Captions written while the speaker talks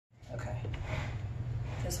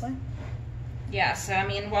this way? Yeah, so I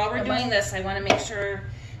mean, while we're doing this, I want to make sure.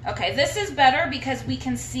 Okay, this is better because we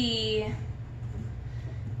can see.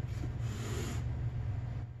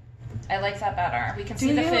 I like that better. We can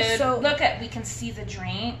see the food. So, look we can see the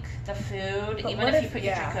drink, the food, even if you put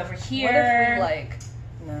your drink over here. What if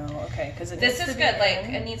we like, no, okay, because this is good. Like,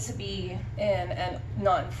 it needs to be in and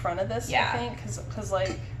not in front of this, yeah. I think, because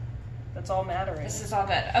like, that's all mattering. This is all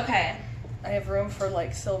good. Okay. I have room for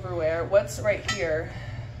like silverware. What's right here?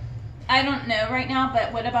 I don't know right now,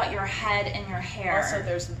 but what about your head and your hair? Also,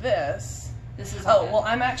 there's this. This is oh, well,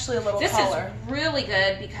 I'm actually a little taller. This is really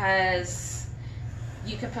good because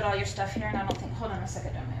you could put all your stuff here, and I don't think, hold on a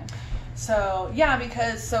second, don't move. So, yeah,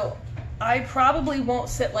 because, so, I probably won't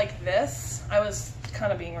sit like this. I was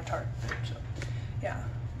kind of being retarded. So, yeah.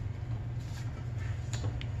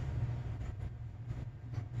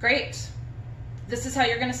 Great. This is how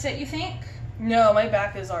you're going to sit, you think? No, my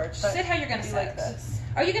back is arched. Sit how you're going to sit. Like this.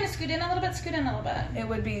 Are you going to scoot in a little bit? Scoot in a little bit. It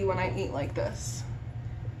would be when I eat like this.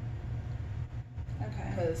 Okay.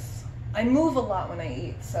 Because I move a lot when I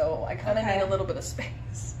eat, so I kind of need a little bit of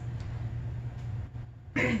space.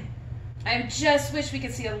 I just wish we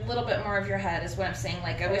could see a little bit more of your head is what I'm saying.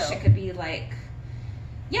 Like, I wish it could be like,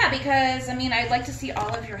 yeah, because, I mean, I'd like to see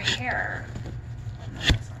all of your hair. No,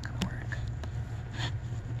 that's not going to work.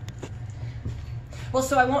 Well,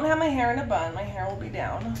 so I won't have my hair in a bun. My hair will be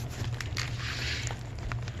down.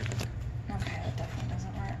 Okay, that definitely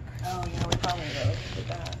doesn't work. Oh, yeah, we probably really did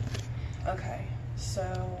that. Okay,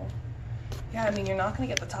 so... Yeah, I mean, you're not going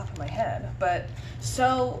to get the top of my head, but,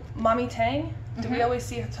 so, Mommy Tang, do we always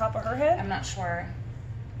see the top of her head? I'm not sure.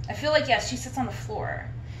 I feel like, yes, she sits on the floor.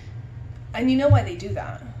 And you know why they do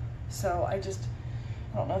that, so I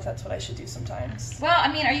don't know if that's what I should do sometimes. Well,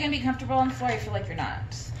 I mean, are you going to be comfortable on the floor or you feel like you're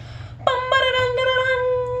not?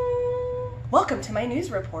 Welcome to my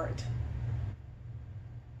news report.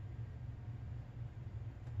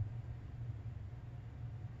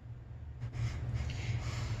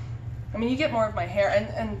 I mean, you get more of my hair,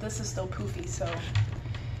 and this is still poofy, so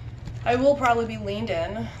I will probably be leaned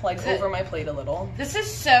in, like, over my plate a little. This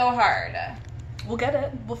is so hard. We'll get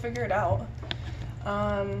it. We'll figure it out.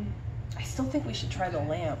 I still think we should try the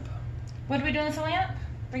lamp. What are we doing with the lamp?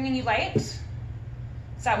 Bringing you light? Is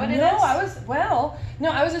that what it is?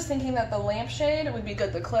 No, I was just thinking that the lampshade would be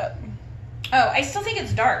good to clip. Oh, I still think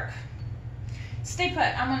it's dark. Stay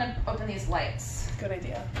put. I'm going to open these lights. Good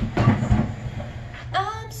idea.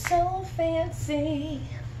 I'm so fancy.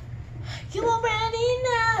 You already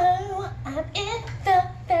know I'm in the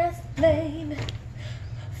fast lane.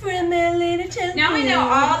 From LA to Tokyo. Now I know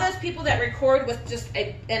all those people that record with just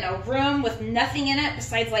in a room with nothing in it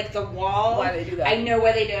besides like the wall. Why they do that? I know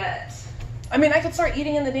why they do it. I mean, I could start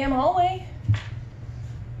eating in the damn hallway.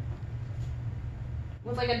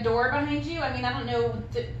 With like a door behind you? I mean, I don't know.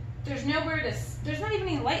 There's nowhere to... There's not even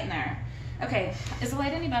any light in there. Okay, is the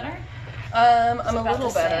light any better? I'm a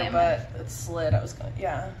little better, but it's slid.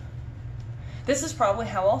 Yeah. This is probably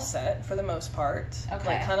how I'll sit for the most part. Okay.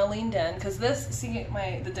 Like kind of leaned in, because this, see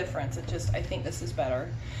the difference. I think this is better.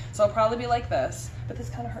 So I'll probably be like this, but this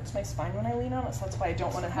kind of hurts my spine when I lean on it, so that's why I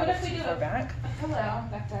don't want to have it too far back. Hello,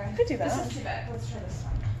 back there. I could do that. This isn't too bad. Let's try this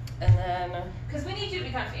one. And then... Because we need you to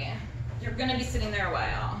be comfy. You're going to be sitting there a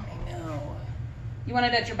while. I know. You want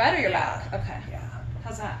it at your butt or your back? Okay. Yeah.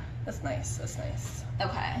 How's that? That's nice. That's nice.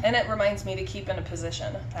 Okay. And it reminds me to keep in a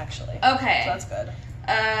position, actually. Okay. So that's good.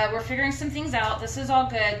 We're figuring some things out. This is all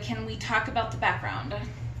good. Can we talk about the background?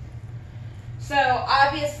 So,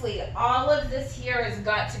 obviously, all of this here has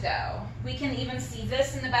got to go. We can even see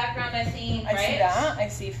this in the background, I think, right? I see that. I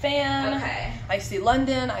see fan. Okay. I see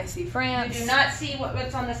London. I see France. You do not see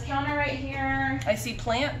what's on this counter right here. I see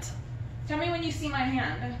plant. Tell me when you see my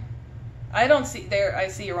hand. I don't see there. I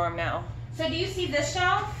see your arm now. So do you see this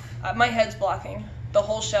shelf? My head's blocking the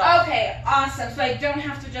whole shelf. Okay, awesome. So I don't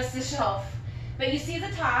have to adjust the shelf. But you see the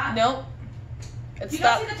top? Nope. You don't see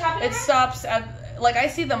the top anymore? It stops at, like, I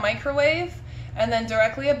see the microwave, and then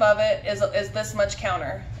directly above it is this much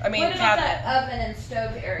counter. I mean, what about cabinet. that oven and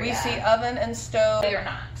stove area? We see oven and stove. They are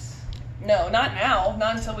not. No, not now.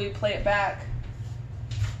 Not until we play it back.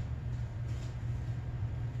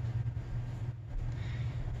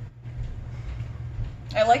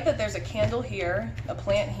 I like that there's a candle here, a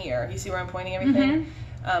plant here. You see where I'm pointing everything?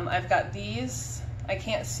 Mm-hmm. I've got these. I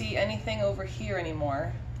can't see anything over here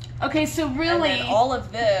anymore. Okay, so really... And then all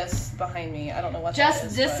of this behind me, I don't know what that is.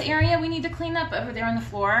 Just this area we need to clean up over there on the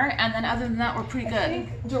floor, and then other than that, we're pretty good. I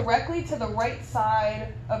think directly to the right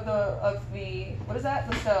side of the what is that?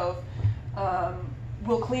 The stove.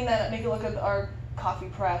 We'll clean that up, make it look at our coffee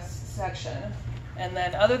press section. And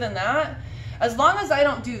then other than that, as long as I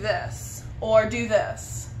don't do this, or do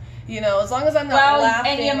this, You know, as long as I'm not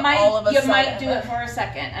laughing and you all of a sudden. You might do it for a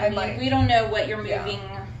second. I mean, we don't know what you're moving,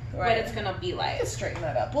 what it's going to be like. Let's straighten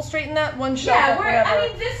that up. We'll straighten that one shelf up, whatever. I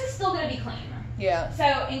mean, this is still going to be clean. Yeah.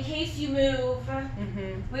 So, in case you move,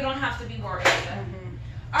 we don't have to be worried.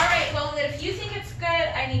 All right, well, if you think it's good,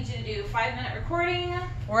 I need you to do 5-minute recording.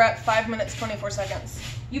 We're at 5 minutes, 24 seconds.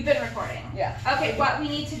 You've been recording. Yeah. Okay, what we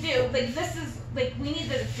need to do, like, this is, like, we need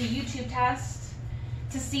the YouTube test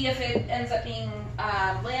to see if it ends up being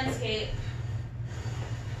landscape,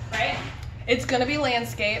 right? It's gonna be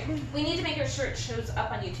landscape. We need to make sure it shows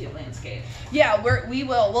up on YouTube landscape. Yeah, we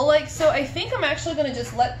will. Well, like, so I think I'm actually gonna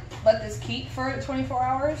just let this keep for 24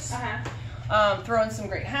 hours. Throw in some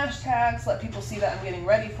great hashtags, let people see that I'm getting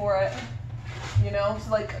ready for it. You know,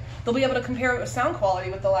 so like they'll be able to compare it with sound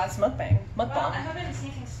quality with the last mukbang. Well, I haven't seen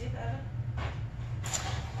anything stupid.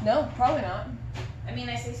 No, probably not. I mean,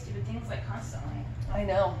 I say stupid things like constantly. I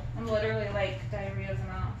know. I'm literally like diarrhea of the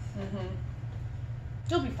mouth.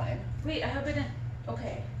 You'll be fine. Wait, I hope I didn't.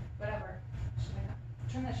 Okay, whatever. Should I not?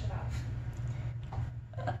 Turn that shit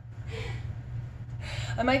off.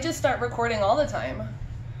 I might just start recording all the time.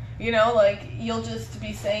 You know, like, you'll just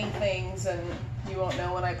be saying things and you won't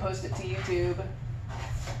know when I post it to YouTube.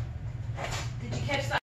 Did you catch that?